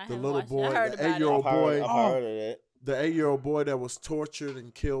 Oh no, I the haven't little watched boy, it. I heard the about 8-year-old boy. I've heard of it. The 8-year-old boy that was tortured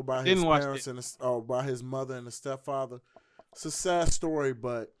and killed by his parents and by his mother and his stepfather. It's a sad story,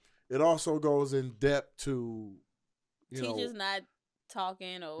 but it also goes in depth to teachers not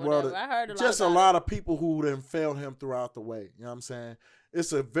talking or whatever. I heard a lot of people who then failed him throughout the way. You know what I'm saying?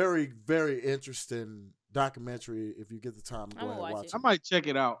 It's a very, very interesting documentary. If you get the time to go ahead and watch it. I might check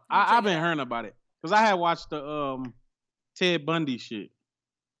it out. I've been hearing about it. because I had watched the Ted Bundy shit,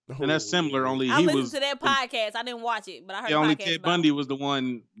 and that's similar. Only I he listened was to that podcast. I didn't watch it, but I heard. Yeah, the only podcast Ted about Bundy it. was the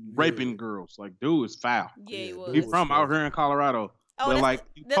one raping girls. Like, dude is foul. Yeah, he was. He's from out here in Colorado. Oh, but like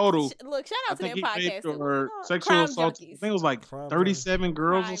total, look, shout out to that he podcast. raped or sexual assault. I think it was like 37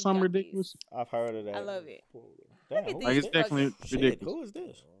 girls or something ridiculous. I've heard of that. I love it. Damn, like it's definitely ridiculous. Who is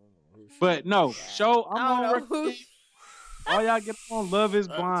this? But no, show. I don't know. All y'all get on Love is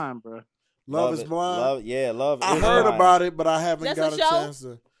Blind, bro. Love is Blind. Love. I heard about it, but I haven't got a chance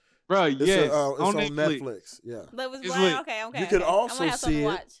to. Bro, it's on Netflix. Yeah. Love is Blind. Okay. You can also see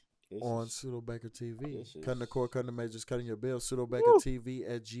it it on Pseudo Baker TV. Cutting the cord, cutting the majors, cutting your bills. Pseudo Baker TV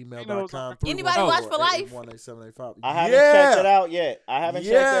at gmail.com. Anybody watch for life? 18785. I haven't checked it out yet. I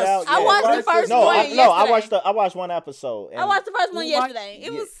watched the first one yesterday. I watched one episode. I watched the first one yesterday.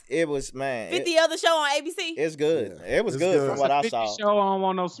 It was man. 50 other show on ABC. It's good. Yeah. It was good from what I saw. Show, I don't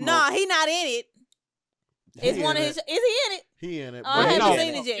want no smoke. No, he not in it. It's one of his. Is he in it? He in it. I haven't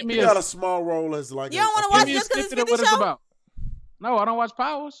seen it yet. He got a small role as like. You don't want to watch just because it's 50 show? No, I don't watch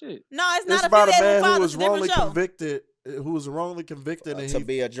Power shit. No, it's not about a man who was wrongly convicted. Who was wrongly convicted and to he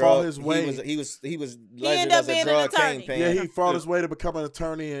be a drug. His way. He was ended up being an attorney. Kingpin. Yeah, he fought his way to become an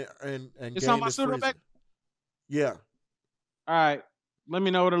attorney and it's gained on my his pseudo freedom. back. Yeah. All right. Let me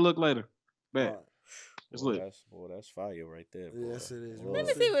know what it look later. Bet. It's lit. That's fire right there. Boy. Yes, it is. Let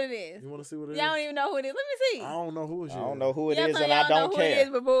me see what it is. You want to see what it is? Y'all don't even know who it is. Let me see. I don't know who it is. I don't know who it is, and I don't care. Who it is,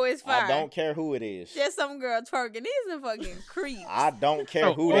 but boy, it's fire. I don't care who it is. Just some girl twerking. These are fucking creeps. I don't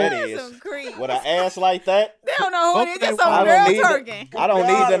care who that is. Some creeps. With an ass like that. They don't know who it is. Just some girl twerking. I don't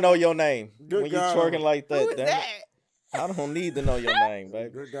need to know your name when you twerking like that. Who is that? I don't need to know your name, baby.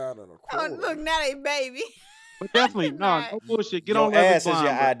 Good God on a oh, look, now they baby. But definitely, no bullshit. Get your on ass Love is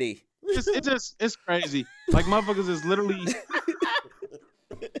your ID. It's crazy. Like motherfuckers is literally.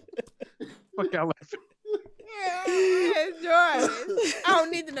 Fuck y'all laughing. Yeah, Jordan. I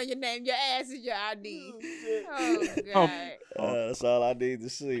don't need to know your name. Your ass is your ID. Oh God. That's all I need to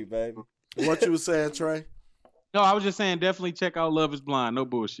see, baby. What you was saying, Trey? No, I was just saying definitely check out Love is Blind. No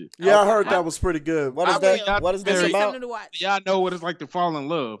bullshit. Yeah, I heard that was pretty good. What is that? What is this about? Y'all know what it's like to fall in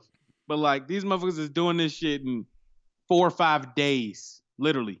love. But like these motherfuckers is doing this shit in 4 or 5 days.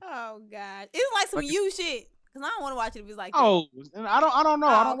 Literally. Oh God, it's like some you shit. Cause I don't want to watch it if it's like. Oh, and I don't know.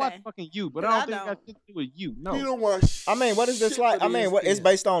 I don't watch fucking you, but I don't think it got shit to do with you. No. You don't watch. I mean, what is this like? I mean, it's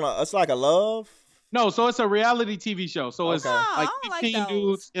based on it's like a love. No, so it's a reality TV show. So it's like 15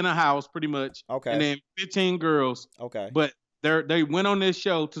 dudes in a house, pretty much. Okay. And then 15 girls. Okay. But they went on this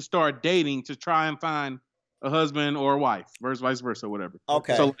show to start dating to try and find a husband or a wife, versus vice versa, whatever.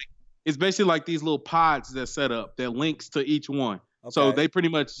 Okay. So it's basically like these little pods that set up that links to each one. Okay. So they pretty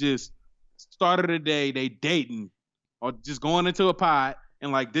much just started a day, they dating or just going into a pod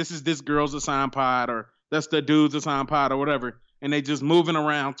and like this is this girl's assigned pod or that's the dude's assigned pod or whatever. And they just moving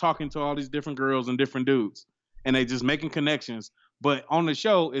around talking to all these different girls and different dudes. And they just making connections. But on the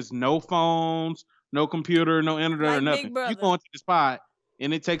show, it's no phones, no computer, no internet or nothing. You go into this pod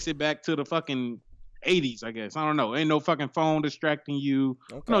and it takes it back to the fucking 80s, I guess. I don't know. Ain't no fucking phone distracting you.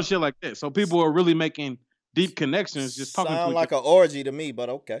 Okay. No shit like that. So people are really making deep connections just talking to each other. Sound like an orgy to me, but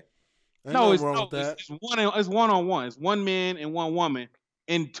okay. No, it's one-on-one. It's one man and one woman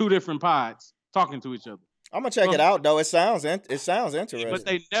in 2 different pods talking to each other. I'm gonna check it out though. It sounds interesting. But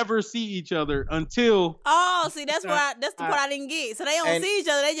they never see each other until. Oh, see, that's the part I didn't get. So they don't see each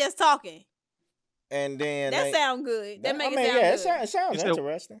other. They just talking. And then that sound good. That makes it sound good. It sounds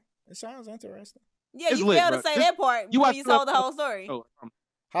interesting. It sounds interesting. Yeah, you failed to say that part before you told the whole story.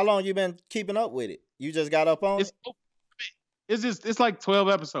 How long you been keeping up with it? You just got up on it? It's like 12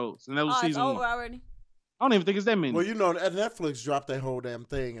 episodes, and that was season 1. Over already. I don't even think it's that many. Well, you know, Netflix dropped that whole damn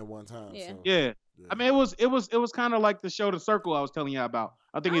thing at one time. Yeah. So. Yeah. I mean, it was kind of like the show The Circle I was telling you about.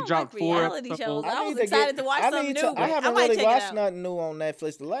 I think it dropped 4 reality shows. I was excited to watch something new. I haven't really watched nothing new on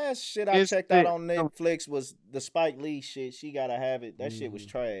Netflix. The last shit I checked out on Netflix was the Spike Lee shit. She gotta have it. That shit was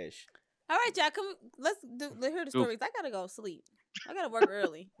trash. All right, y'all, let's hear the stories. I gotta go sleep. I gotta work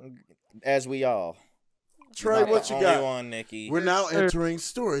early. As we all. Trey, what you got? One, Nikki. We're now entering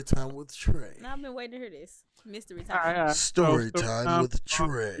story time with Trey. Now I've been waiting to hear this. Mystery time. Story time with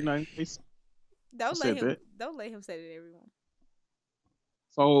Trey. Don't let him say that, everyone.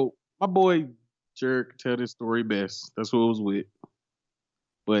 So my boy Jared could tell this story best. That's who it was with.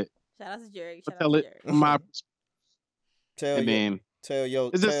 But shout out to Jared. Tell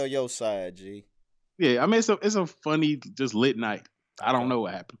your side, G. Yeah, I mean it's a funny, just lit night. I don't know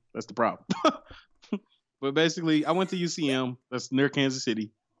what happened. That's the problem. But basically, I went to UCM. That's near Kansas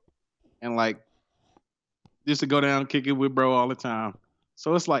City, and like just to go down, kick it with bro all the time.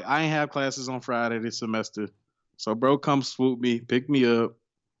 So it's like I ain't have classes on Friday this semester. So bro come swoop me, pick me up.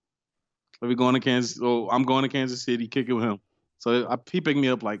 We going to Kansas. Oh, I'm going to Kansas City, kick it with him. So he picked me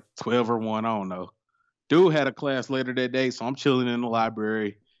up like 12 or 1, I don't know. Dude had a class later that day, so I'm chilling in the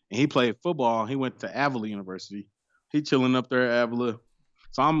library. And he played football. He went to Avila University. He chilling up there at Avila.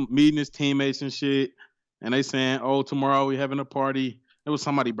 So I'm meeting his teammates and shit. And they saying, oh, tomorrow we having a party. It was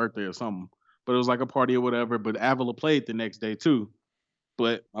somebody's birthday or something. But it was like a party or whatever. But Avila played the next day too.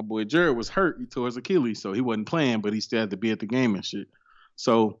 But my boy Jared was hurt. He tore his Achilles. So he wasn't playing, but he still had to be at the game and shit.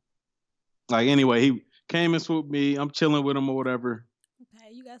 So, like, anyway, he came and swooped me. I'm chilling with him or whatever.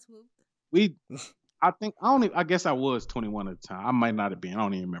 Okay, you got swooped. I guess I was 21 at the time. I might not have been. I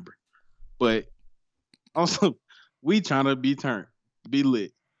don't even remember. But also, we trying to be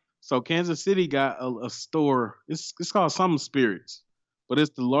lit. So Kansas City got a store. It's called Something Spirits, but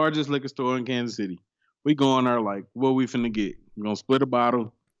it's the largest liquor store in Kansas City. We go in there like, what we finna get? We're gonna split a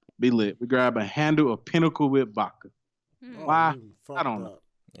bottle, be lit. We grab a handle of Pinnacle with vodka. Why? I don't know.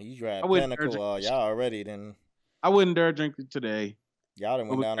 You drive Pinnacle, y'all already then. I wouldn't dare drink it today. Y'all done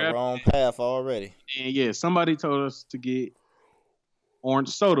went down the wrong path already. And yeah, somebody told us to get orange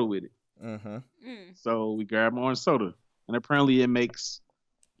soda with it. Mm-hmm. So we grabbed orange soda. And apparently it makes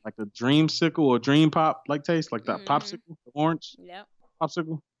like a dreamsicle or dream pop like taste, like that popsicle, the orange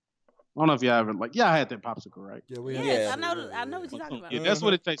popsicle. I don't know if y'all ever I had that popsicle, right? Yeah, we I know what you're talking about. Yeah, that's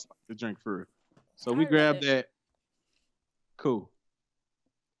what it tastes like to drink for real. So we grabbed that. Cool.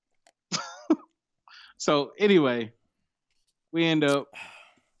 So anyway, we end up,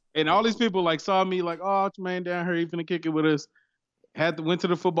 and all these people like saw me like, oh, Jermaine down here, he finna kick it with us. Went to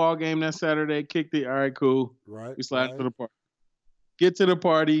the football game that Saturday, kicked it. All right, cool. Right. We slide to the party. Get to the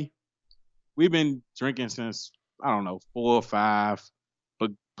party. We've been drinking since, I don't know, 4 or 5,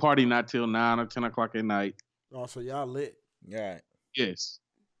 but party not till 9 or 10 o'clock at night. Oh, so y'all lit. Yeah. Yes.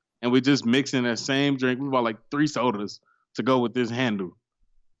 And we just mixing that same drink. We bought like 3 sodas to go with this handle.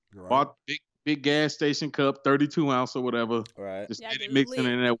 Right. Bought big gas station cup, 32 ounce or whatever. Right. Just mixing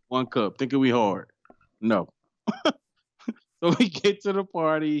in that 1 cup. Thinking we hard. No. So we get to the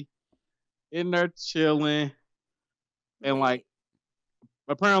party, in there chilling, and like,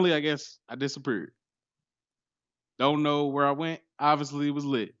 apparently, I guess I disappeared. Don't know where I went. Obviously, it was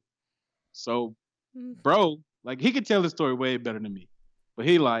lit. So, bro, like, he could tell the story way better than me. But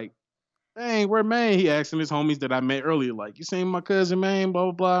he like, dang, where man? He asking his homies that I met earlier, like, you seen my cousin, man?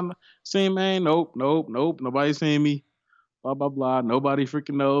 Blah, blah, blah. Seen, man? Nope. Nobody seen me. Blah, blah, blah. Nobody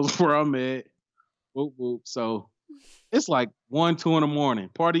freaking knows where I'm at. Whoop, whoop. So, it's like 1, 2 in the morning.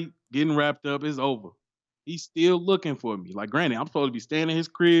 Party getting wrapped up. It's over. He's still looking for me. Like, granted, I'm supposed to be staying in his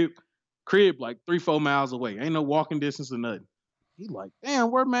crib like 3-4 miles away. Ain't no walking distance or nothing. He like,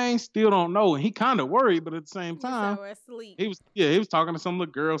 damn, where man? Still don't know. And he kind of worried, but at the same time, he was talking to some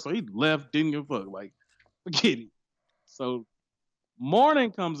little girl, so he left, didn't give a fuck. Like, forget it. So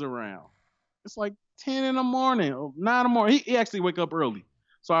morning comes around. It's like 10 in the morning, or 9 in the morning. He actually wake up early.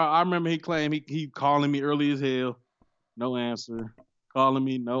 So I remember he claimed he calling me early as hell. No answer. Calling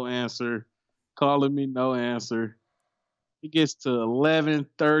me, no answer. Calling me, no answer. He gets to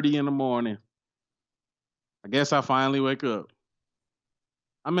 11:30 in the morning. I guess I finally wake up.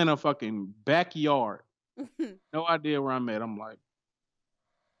 I'm in a fucking backyard. No idea where I'm at. I'm like,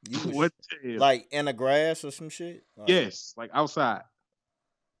 what the hell? Like in the grass or some shit? Like, yes, like outside.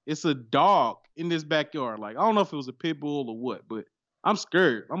 It's a dog in this backyard. Like, I don't know if it was a pit bull or what, but I'm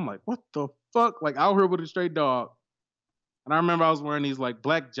scared. I'm like, what the fuck? Like, out here with a stray dog. And I remember I was wearing these like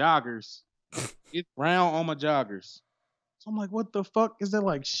black joggers. It's brown on my joggers. So I'm like, what the fuck? Is that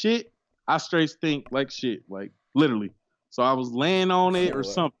like shit? I straight stink like shit, like literally. So I was laying on it or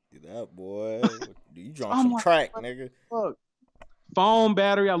something. That boy, you drunk some crack, nigga. Fuck. Phone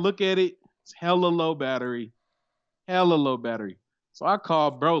battery, I look at it. It's hella low battery. So I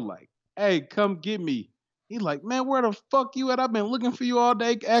called bro like, hey, come get me. He like, man, where the fuck you at? I've been looking for you all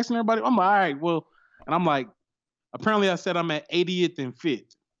day, asking everybody. I'm like, all right, well. And I'm like, apparently I said I'm at 80th and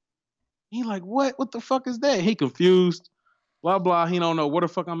 5th. He like, what? What the fuck is that? He confused. Blah, blah. He don't know where the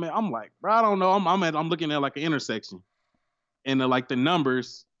fuck I'm at. I'm like, bro, I don't know. I'm looking at like an intersection. And like the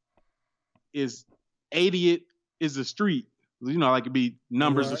numbers is 80th is the street. You know, like it'd be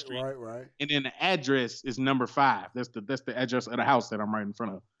numbers of street. Right. And then the address is number 5. That's the address of the house that I'm right in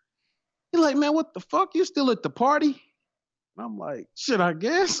front of. He like, man, what the fuck? You still at the party? And I'm like, shit, I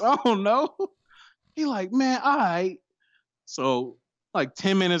guess. I don't know. He like, man, all right. So like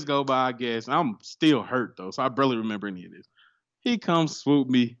 10 minutes go by, I guess. I'm still hurt though, so I barely remember any of this. He comes swoop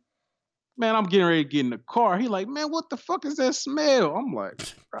me. Man, I'm getting ready to get in the car. He like, man, what the fuck is that smell? I'm like,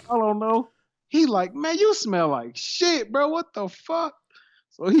 I don't know. He like, man, you smell like shit, bro. What the fuck?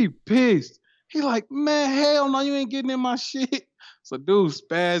 So he pissed. He like, man, hell no, you ain't getting in my shit. So dude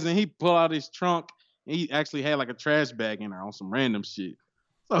spazzing. He pull out his trunk. And he actually had like a trash bag in there on some random shit.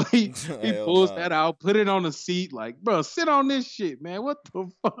 So he pulls that out, put it on the seat, like, bro, sit on this shit, man. What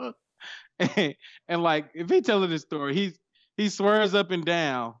the fuck? And like, if he telling this story, he swears up and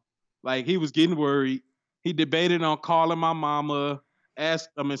down, like he was getting worried. He debated on calling my mama, asked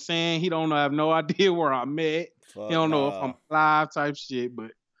him and saying he don't have no idea where I'm at. He don't know if I'm alive type shit,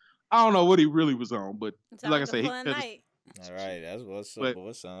 but I don't know what he really was on. But like I said, he all right, that's what's up. Boy,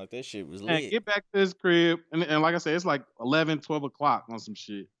 it sounded like that shit was lit. And get back to his crib, and like I said, it's like 11, 12 o'clock on some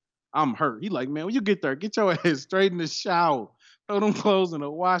shit. I'm hurt. He like, man, when you get there, get your ass straight in the shower, throw them clothes in the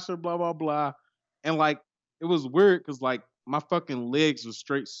washer, blah, blah, blah. And like, it was weird because like my fucking legs were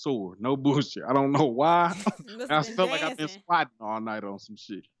straight sore. No bullshit. I don't know why. I felt like I've been squatting all night on some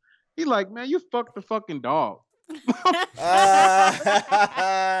shit. He like, man, you fucked the fucking dog. Like,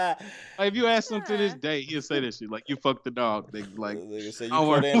 if you ask him to this day, he'll say that shit. Like, you fucked the dog. They like, say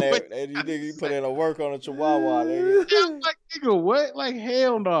you put in a work on a chihuahua. I'm like, nigga, what? Like,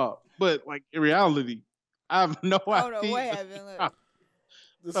 hell no. But like in reality, I have no idea. I don't know what happened.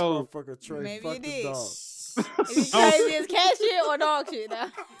 This motherfucker Trey fucked the dog. Is he crazy as cat shit or dog shit now?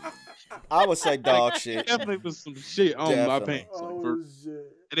 I would say dog shit. Definitely was some shit on my pants.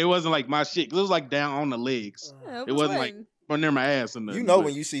 Shit. And it wasn't like my shit. It was like down on the legs. It wasn't like near my ass. And you know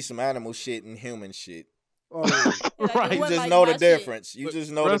when you see some animal shit and human shit. Oh, right. You just know the difference. You just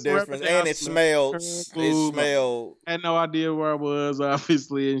know the difference. And it smelled. It smelled. I had no idea where I was,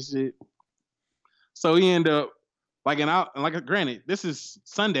 obviously, and shit. So he ended up, granted, this is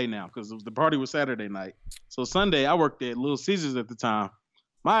Sunday now because the party was Saturday night. So Sunday, I worked at Little Caesars at the time.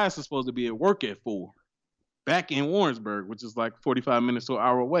 My ass was supposed to be at work at 4. Back in Warrensburg, which is like 45 minutes to an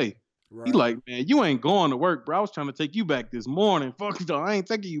hour away. Right. He like, man, you ain't going to work, bro. I was trying to take you back this morning. Fuck, dog, I ain't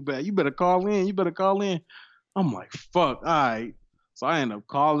taking you back. You better call in. I'm like, fuck, all right. So I ended up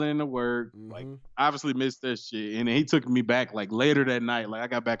calling in to work. Like, obviously missed that shit. And then he took me back like later that night. Like, I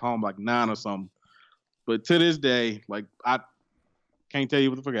got back home like 9 or something. But to this day, like, I can't tell you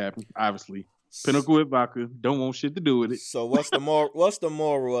what the fuck happened, obviously. Pinnacle with vodka. Don't want shit to do with it. So what's the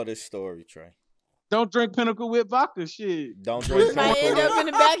moral of this story, Trey? Don't drink Pinnacle with vodka, shit. Don't drink Pinnacle. Might end up in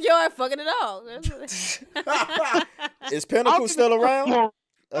the backyard fucking it dog. Is Pinnacle still around?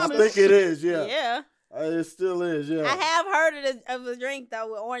 I think it is, yeah. Yeah. It still is, yeah. I have heard of a drink,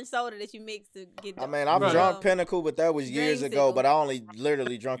 though, with orange soda that you mix to get the... I mean, I've drunk Pinnacle, but that was years ago, but I only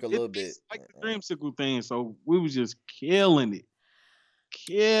literally drunk a little bit. It's like the dreamsicle thing, so we was just killing it.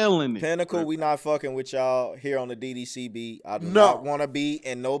 Pinnacle, we not fucking with y'all here on the DDCB. I do not want to be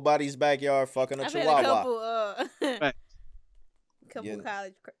in nobody's backyard fucking a chihuahua. A couple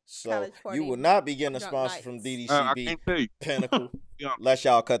college parties. You will not be getting a sponsor from DDCB. Pinnacle. Unless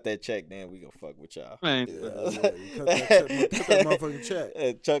y'all cut that check, then we gonna fuck with y'all. Cut that motherfucking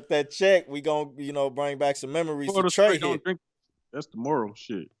check. Chuck that check. We gonna, bring back some memories to Trey here. That's the moral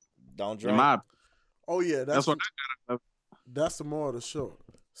shit. Don't drink. Oh yeah, that's what I gotta. That's the moral of the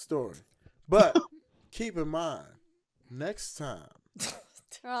story. But keep in mind, next time, it's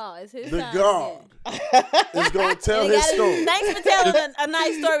his the time God is going to tell his story. Thanks for telling a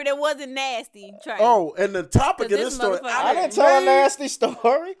nice story that wasn't nasty, Trey. Oh, and the topic of this story, I didn't tell a nasty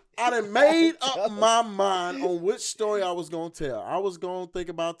story. I done made up my mind on which story I was going to tell. I was going to think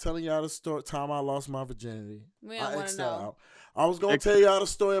about telling y'all the story time I lost my virginity. We don't want to know. I was going to tell y'all the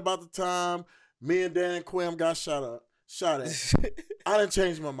story about the time me and Dan Quim got shot at. I didn't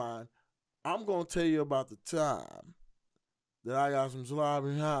change my mind. I'm going to tell you about the time that I got some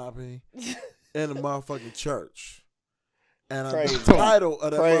sloppy hoppy in the motherfucking church. And the title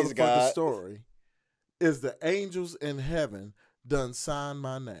of that motherfucking story is The Angels in Heaven Done Signed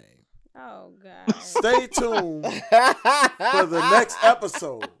My Name. Oh, God. Stay tuned for the next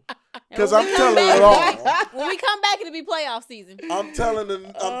episode. Because I'm telling it all. When we come back, it'll be playoff season. I'm telling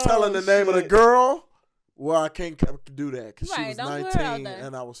the name of the girl. Well, I can't do that because she was 19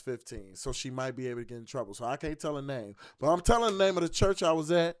 and I was 15. So she might be able to get in trouble. So I can't tell her name. But I'm telling the name of the church I was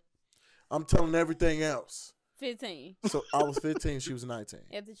at. I'm telling everything else. 15. So I was 15. She was 19.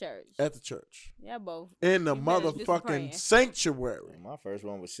 At the church. At the church. Yeah, both. In the motherfucking sanctuary. My first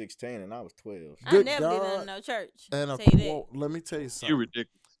one was 16 and I was 12. I never did that in no church. And let me tell you something. You're ridiculous.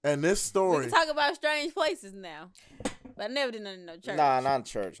 And this story. We can talk about strange places now. But I never did nothing in no church. Nah, not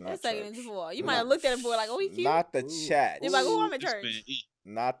church. Not church. You might have looked at him boy like, oh, he cute. Not the chat. You're like, oh, I'm at church.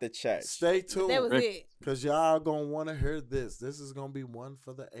 Not the church. Stay tuned. That was it. Because y'all going to want to hear this. This is going to be one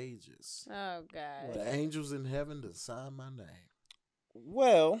for the ages. Oh, God. The angels in heaven to sign my name.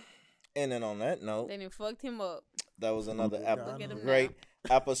 Well, and then on that note. They done fucked him up. That was another great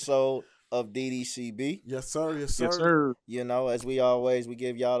episode of DDCB. Yes, sir. Yes, sir. Yes, sir. You know, as we always, we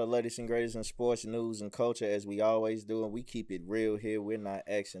give y'all the latest and greatest in sports news and culture, as we always do, and we keep it real here. We're not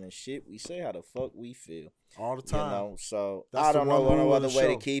acting and shit. We say how the fuck we feel All the time. You know, so That's I don't know no other way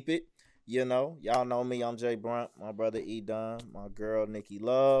to show. keep it. You know, y'all know me. I'm Jay Brunt, my brother E-Don, my girl Nikki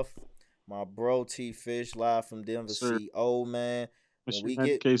Love, my bro T-Fish, live from Denver, CO, man. When we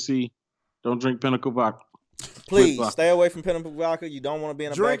get KC, don't drink Pinnacle vodka. Please stay away from Pinnacle vodka. You don't want to be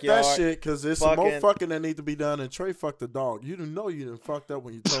in a Drink backyard. that shit, because there's some more fucking that need to be done. And Trey fucked the dog. You didn't know you done fucked up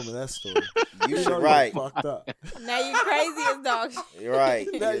when you told me that story. You should right. Fucked up. Now you crazy as dog shit. You're right.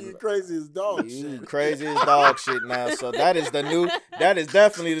 Now you crazy as dog shit. You crazy as dog shit now. So that is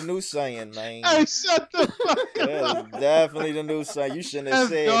definitely the new saying, man. Hey, shut the fuck up. That is definitely the new saying. You shouldn't have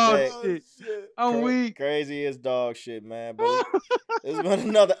said dog that. Shit. I'm weak. Crazy as dog shit, man. But it's been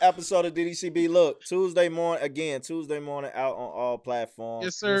another episode of DDCB. Look, Tuesday morning out on all platforms.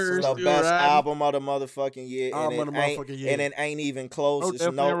 Yes, sir. It's the best album of the motherfucking year. And it ain't even close.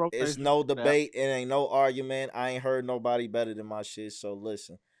 It's no debate. It ain't no argument. I ain't heard nobody better than my shit. So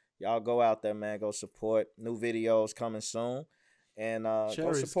listen, y'all go out there, man. Go support. New videos coming soon. And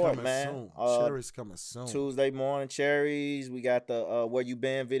go support, man. Cherries coming soon. Tuesday morning, Cherries. We got the Where You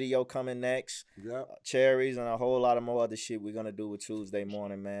Been video coming next. Yep. Cherries and a whole lot of more other shit we're gonna do with Tuesday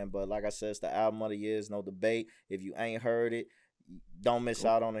morning, man. But like I said, it's the album of the year. It's no debate. If you ain't heard it, don't miss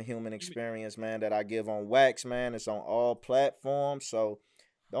out on the human experience, man, that I give on Wax, man. It's on all platforms, so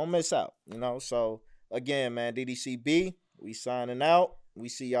don't miss out, you know. So again, man, DDCB, we signing out. We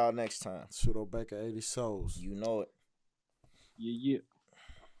see y'all next time. Pseudo Baker 80 Souls. You know it. Yeah.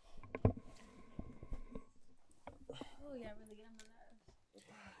 Oh, yeah, really get on my nerves.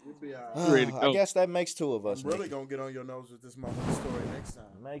 You'll be all right. I guess that makes two of us. I'm really gonna get on your nose with this motherfucking story next time.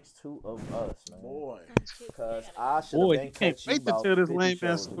 Makes two of us, man. Boy. Because I should have been can't wait to tell this lame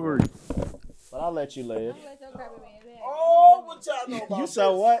ass story. But I'll let you live. Oh, what y'all know about You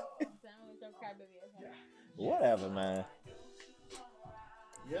saw what? Sound with your crybaby ass. Whatever, man.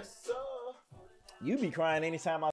 Yes, sir. You be crying anytime I